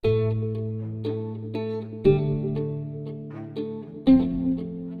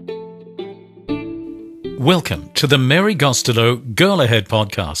Welcome to the Mary Gostelow Girl Ahead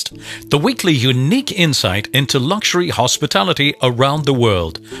podcast, the weekly unique insight into luxury hospitality around the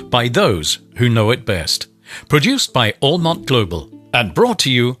world by those who know it best. Produced by Allmont Global and brought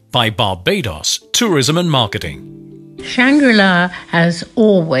to you by Barbados Tourism and Marketing. Shangri-La has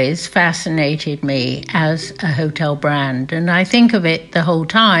always fascinated me as a hotel brand, and I think of it the whole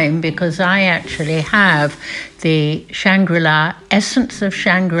time because I actually have the Shangri-La Essence of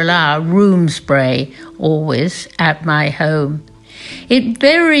Shangri-La room spray always at my home. It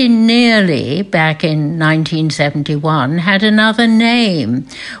very nearly, back in 1971, had another name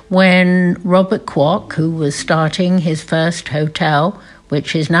when Robert Kwok, who was starting his first hotel,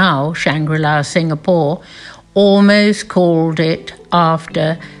 which is now Shangri-La Singapore, almost called it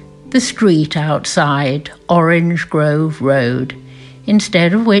after the street outside Orange Grove Road,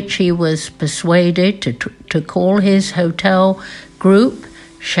 instead of which he was persuaded to call his hotel group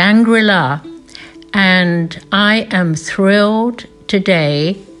Shangri-La. And I am thrilled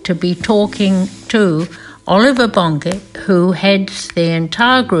today to be talking to Oliver Bongke, who heads the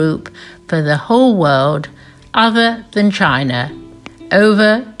entire group for the whole world other than China.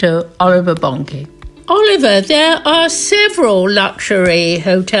 Over to Oliver Bongke. Oliver, there are several luxury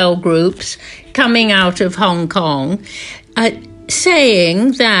hotel groups coming out of Hong Kong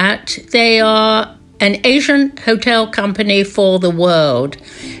saying that they are an Asian hotel company for the world.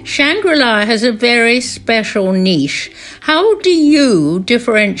 Shangri-La has a very special niche. How do you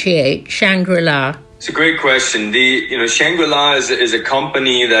differentiate Shangri-La? It's a great question. Shangri-La is a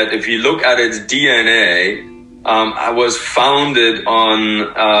company that, if you look at its DNA, was founded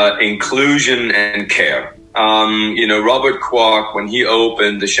on inclusion and care. Robert Kwok, when he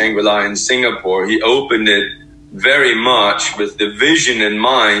opened the Shangri-La in Singapore, he opened it very much with the vision in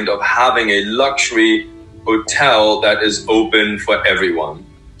mind of having a luxury hotel that is open for everyone.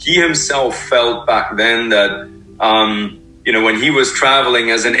 He himself felt back then that, when he was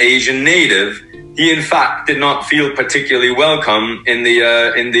traveling as an Asian native, he in fact did not feel particularly welcome in the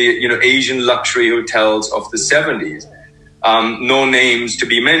Asian luxury hotels of the 70s. No names to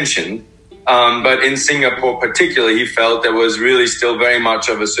be mentioned. But in Singapore particularly, he felt there was really still very much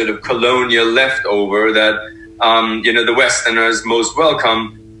of a sort of colonial leftover that, the Westerners most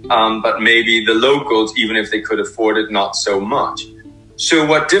welcome, but maybe the locals, even if they could afford it, not so much. So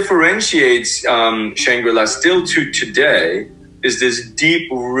what differentiates Shangri-La still to today is this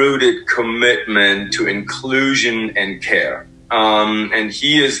deep-rooted commitment to inclusion and care. And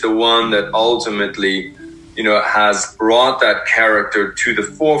he is the one that ultimately, has brought that character to the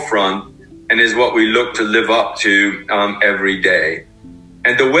forefront and is what we look to live up to every day.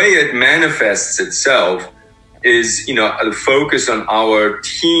 And the way it manifests itself is, the focus on our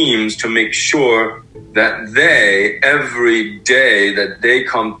teams to make sure that they, every day that they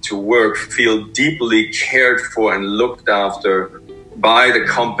come to work, feel deeply cared for and looked after by the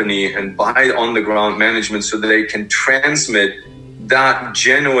company and by on-the-ground management, so that they can transmit that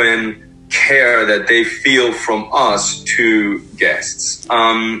genuine care that they feel from us to guests.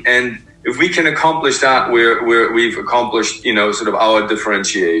 And if we can accomplish that, we've accomplished, sort of our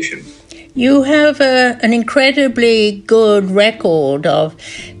differentiation. You have an incredibly good record of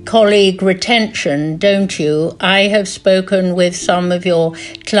colleague retention, don't you? I have spoken with some of your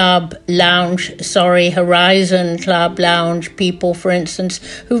Horizon Club Lounge people, for instance,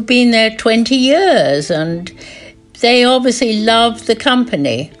 who've been there 20 years, and they obviously love the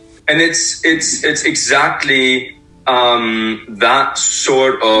company. And it's exactly that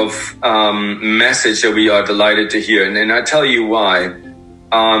sort of message that we are delighted to hear. And I tell you why.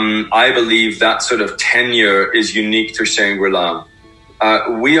 I believe that sort of tenure is unique to Shangri-La.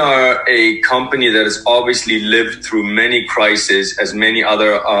 We are a company that has obviously lived through many crises, as many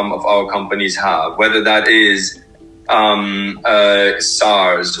other of our companies have, whether that is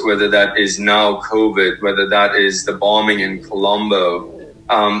SARS, whether that is now COVID, whether that is the bombing in Colombo.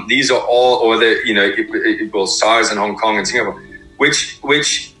 These are all, or SARS in Hong Kong and Singapore, which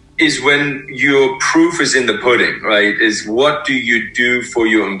is when your proof is in the pudding, right? Is what do you do for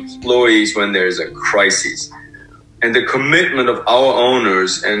your employees when there's a crisis? And the commitment of our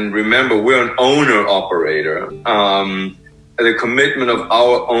owners, and remember, we're an owner-operator, the commitment of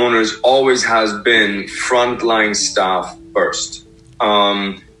our owners always has been frontline staff first.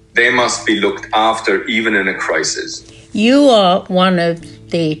 They must be looked after even in a crisis. You are one of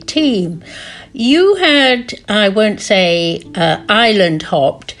the team. You had, I won't say island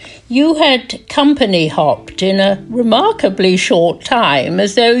hopped, you had company hopped in a remarkably short time,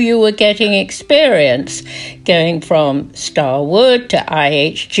 as though you were getting experience, going from Starwood to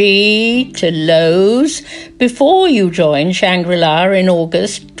IHG to Lowe's before you joined Shangri-La in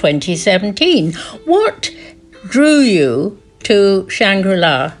August 2017. What drew you to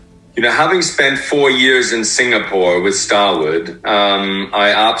Shangri-La? You know, having spent 4 years in Singapore with Starwood,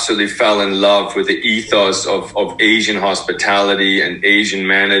 I absolutely fell in love with the ethos of Asian hospitality and Asian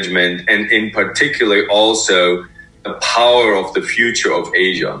management, and in particular also the power of the future of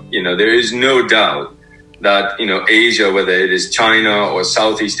Asia. You know, there is no doubt that, you know, Asia, whether it is China or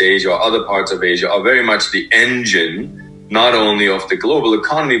Southeast Asia or other parts of Asia, are very much the engine, not only of the global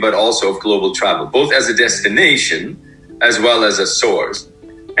economy, but also of global travel, both as a destination as well as a source.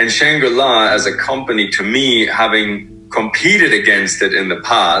 And Shangri-La as a company, to me, having competed against it in the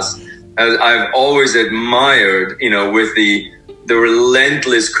past, I've always admired, you know, with the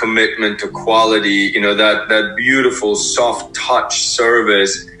relentless commitment to quality, you know, that beautiful soft touch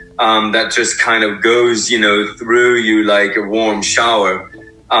service that just kind of goes, you know, through you like a warm shower.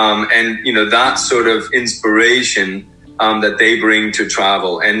 And, you know, that sort of inspiration that they bring to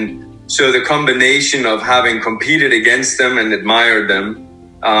travel. And so the combination of having competed against them and admired them,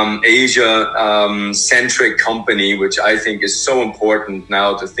 Asia-centric company, which I think is so important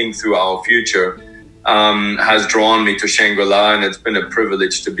now to think through our future, has drawn me to Shangri-La, and it's been a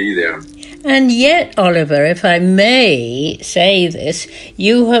privilege to be there. And yet, Oliver, if I may say this,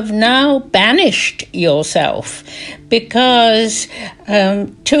 you have now banished yourself, because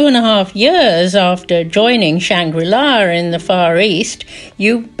 2.5 years after joining Shangri-La in the Far East,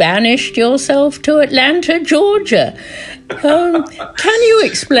 you banished yourself to Atlanta, Georgia. Can you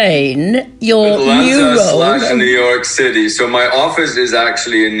explain your new role? New York City. So my office is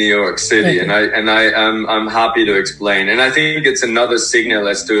actually in New York City, and I'm happy to explain. And I think it's another signal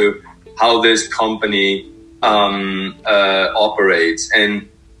as to how this company operates. And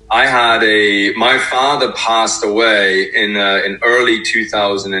I had my father passed away in early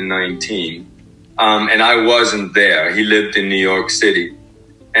 2019, and I wasn't there. He lived in New York City.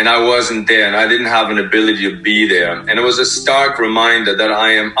 And I wasn't there, and I didn't have an ability to be there. And it was a stark reminder that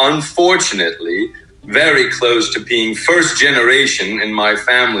I am unfortunately very close to being first generation in my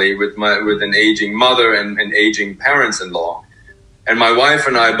family with an aging mother and aging parents-in-law. And my wife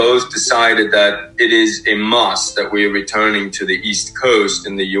and I both decided that it is a must that we are returning to the East Coast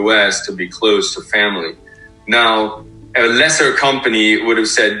in the US to be close to family. Now, a lesser company would have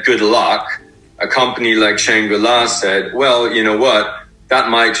said, good luck. A company like Shangri-La said, well, you know what? That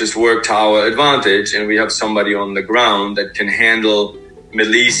might just work to our advantage, and we have somebody on the ground that can handle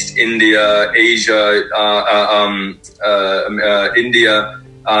Middle East, India, Asia,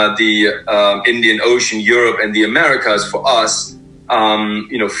 the Indian Ocean, Europe, and the Americas for us,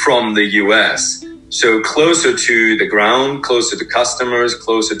 you know, from the US. So closer to the ground, closer to customers,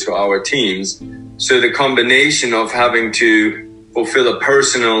 closer to our teams. So the combination of having to fulfill a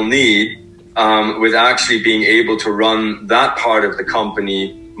personal need with actually being able to run that part of the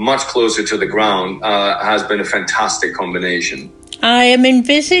company much closer to the ground has been a fantastic combination. I am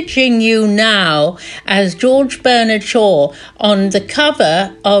envisaging you now as George Bernard Shaw on the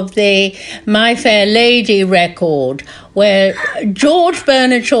cover of the My Fair Lady record, where George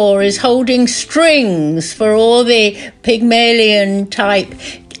Bernard Shaw is holding strings for all the Pygmalion type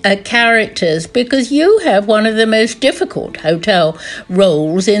characters, because you have one of the most difficult hotel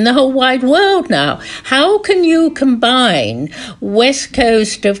roles in the whole wide world now. How can you combine west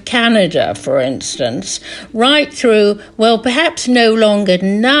coast of Canada, for instance, right through, well, perhaps no longer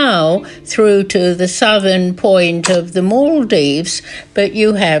now, through to the southern point of the Maldives, but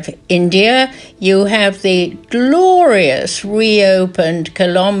you have India, you have the glorious reopened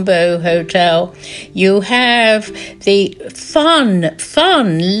Colombo Hotel, you have the fun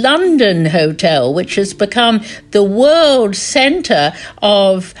London Hotel, which has become the world centre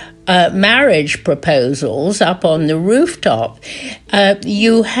of marriage proposals up on the rooftop.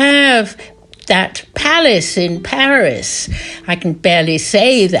 You have that palace in Paris. I can barely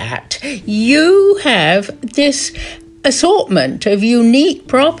say that. You have this assortment of unique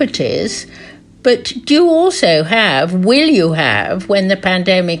properties, but do you also will you have, when the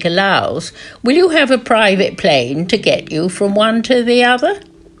pandemic allows, will you have a private plane to get you from one to the other?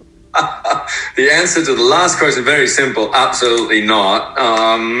 The answer to the last question, very simple. Absolutely not.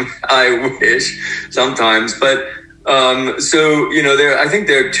 I wish sometimes, but so, you know, I think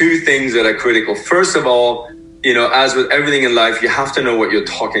there are two things that are critical. First of all, you know, as with everything in life, you have to know what you're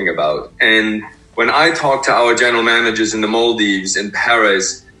talking about. And when I talk to our general managers in the Maldives, in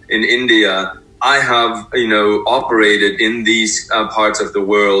Paris, in India, I have, operated in these parts of the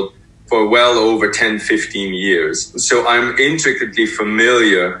world for well over 10, 15 years. So I'm intricately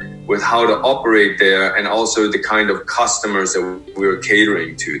familiar with how to operate there and also the kind of customers that we're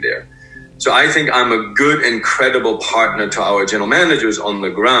catering to there. So I think I'm a good and credible partner to our general managers on the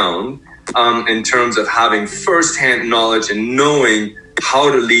ground in terms of having firsthand knowledge and knowing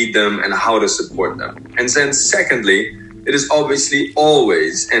how to lead them and how to support them. And then secondly, it is obviously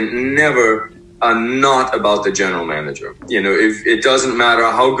always and never not about the general manager. If it doesn't matter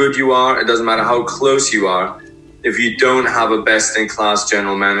how good you are, it doesn't matter how close you are, if you don't have a best-in-class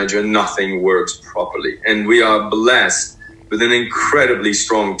general manager, nothing works properly. And we are blessed with an incredibly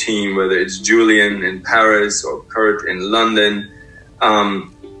strong team, whether it's Julian in Paris or Kurt in London.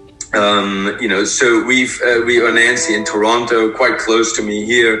 So we are Nancy in Toronto, quite close to me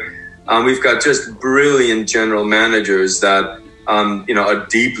here. We've got just brilliant general managers that are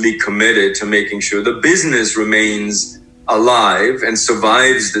deeply committed to making sure the business remains alive and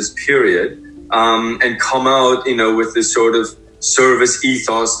survives this period, and come out, with this sort of service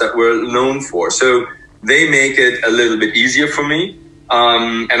ethos that we're known for. So they make it a little bit easier for me,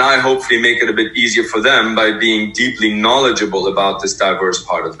 and I hopefully make it a bit easier for them by being deeply knowledgeable about this diverse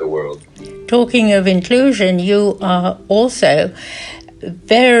part of the world. Talking of inclusion, you are also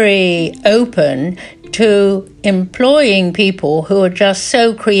very open to employing people who are just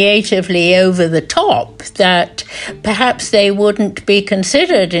so creatively over the top that perhaps they wouldn't be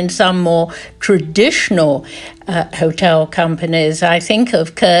considered in some more traditional hotel companies. I think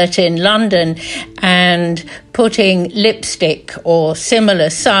of Kurt in London and putting lipstick or similar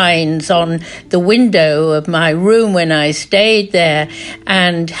signs on the window of my room when I stayed there,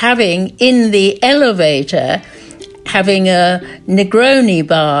 and having in the elevator having a Negroni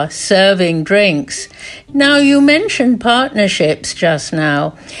bar serving drinks. Now, you mentioned partnerships just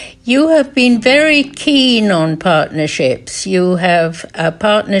now. You have been very keen on partnerships. You have a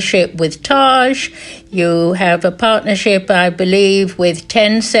partnership with Taj. You have a partnership, I believe, with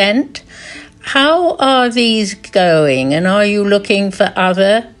Tencent. How are these going, and are you looking for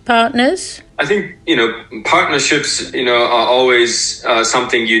other partners? I think, partnerships, are always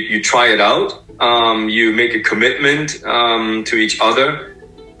something you try it out. You make a commitment to each other.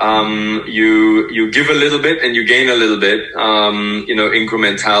 You give a little bit and you gain a little bit.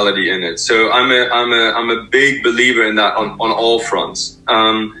 Incrementality in it. So I'm a big believer in that on all fronts.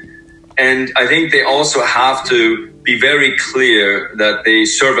 And I think they also have to be very clear that they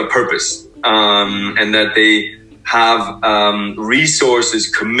serve a purpose, and that they have resources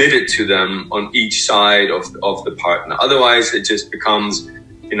committed to them on each side of the partner. Otherwise, it just becomes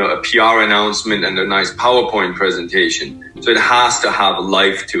a PR announcement and a nice PowerPoint presentation. So it has to have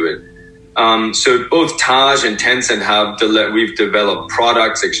life to it. So both Taj and Tencent we've developed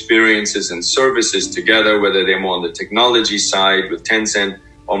products, experiences, and services together, whether they're more on the technology side with Tencent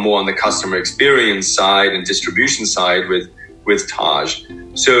or more on the customer experience side and distribution side with Taj.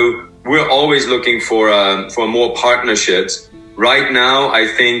 So we're always looking for more partnerships. Right now, I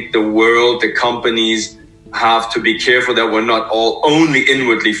think the companies have to be careful that we're not all only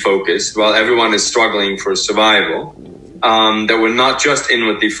inwardly focused while everyone is struggling for survival, that we're not just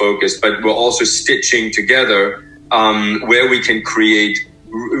inwardly focused, but we're also stitching together where we can create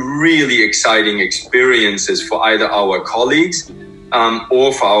really exciting experiences for either our colleagues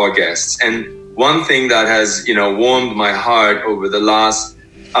or for our guests. And one thing that has warmed my heart over the last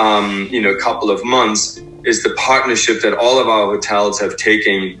couple of months is the partnership that all of our hotels have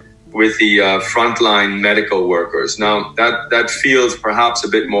taken with the frontline medical workers. Now, that feels perhaps a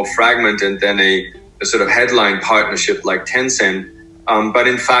bit more fragmented than a sort of headline partnership like Tencent, but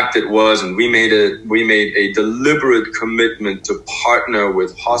in fact it wasn't. We made a deliberate commitment to partner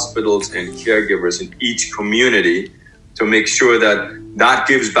with hospitals and caregivers in each community to make sure that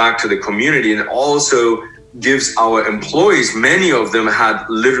gives back to the community, and also gives our employees, many of them had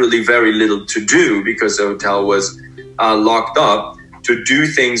literally very little to do because the hotel was locked up, to do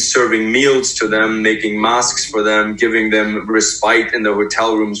things, serving meals to them, making masks for them, giving them respite in the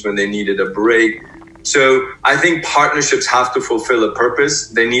hotel rooms when they needed a break. So I think partnerships have to fulfill a purpose.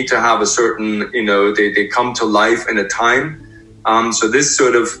 They need to have a certain, they come to life in a time. So this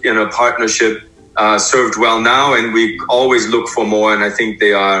sort of, partnership served well now, and we always look for more. And I think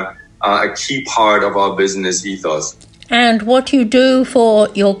they are a key part of our business ethos. And what you do for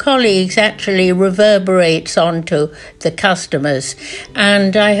your colleagues actually reverberates onto the customers.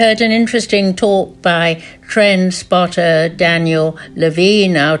 And I heard an interesting talk by trend spotter Daniel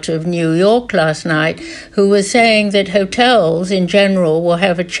Levine out of New York last night, who was saying that hotels in general will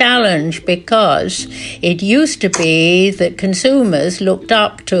have a challenge because it used to be that consumers looked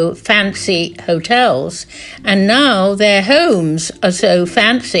up to fancy hotels, and now their homes are so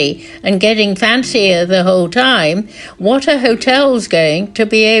fancy and getting fancier the whole time. What are hotels going to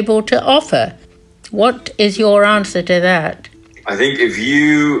be able to offer? What is your answer to that? I think if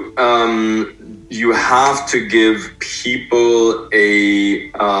you have to give people a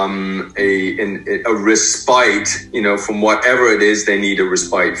respite, from whatever it is they need a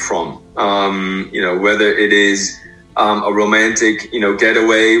respite from. Whether it is a romantic,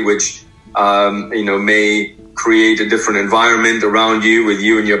 getaway, which may create a different environment around you with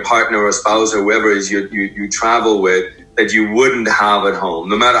you and your partner or spouse or whoever it is you travel with that you wouldn't have at home,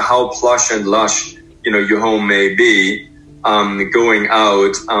 no matter how plush and lush your home may be. Going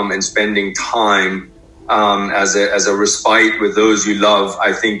out and spending time as a respite with those you love,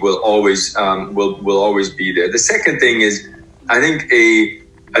 I think will always be there. The second thing is, I think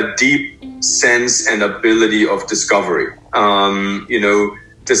a deep sense and ability of discovery.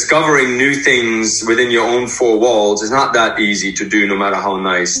 Discovering new things within your own four walls is not that easy to do, no matter how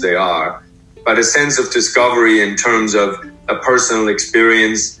nice they are. But a sense of discovery in terms of a personal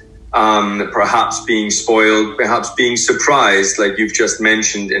experience. Perhaps being spoiled, perhaps being surprised, like you've just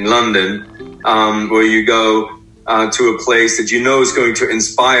mentioned in London, where you go to a place that is going to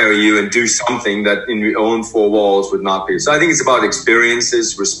inspire you and do something that in your own four walls would not be. So I think it's about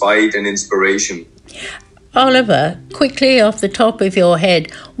experiences, respite, and inspiration. Oliver, quickly off the top of your head,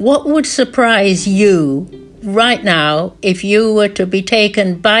 what would surprise you right now if you were to be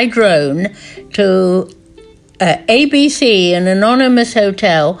taken by drone to ABC, an anonymous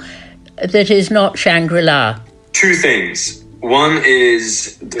hotel that is not Shangri-La? Two things. One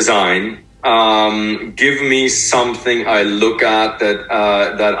is design. Give me something I look at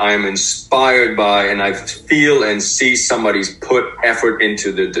that I'm inspired by, and I feel and see somebody's put effort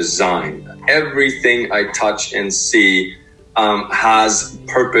into the design. Everything I touch and see has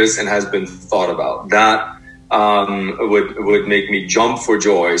purpose and has been thought about. That would make me jump for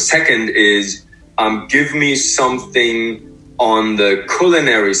joy. Second is give me something on the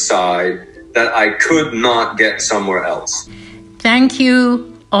culinary side that I could not get somewhere else. Thank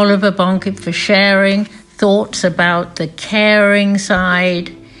you, Oliver Bonkert, for sharing thoughts about the caring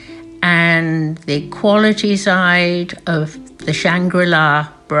side and the quality side of the Shangri-La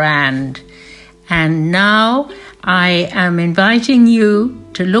brand. And now I am inviting you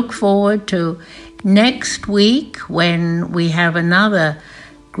to look forward to next week when we have another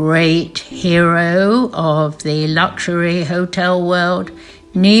great hero of the luxury hotel world,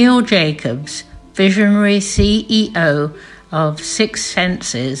 Neil Jacobs, visionary CEO of Six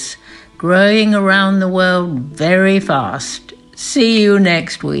Senses, growing around the world very fast. See you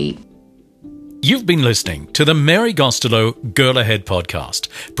next week. You've been listening to the Mary Gostelow Girl Ahead podcast,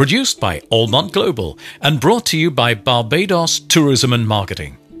 produced by Allmont Global and brought to you by Barbados Tourism and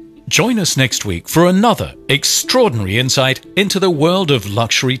Marketing. Join us next week for another extraordinary insight into the world of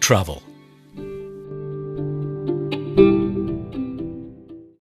luxury travel.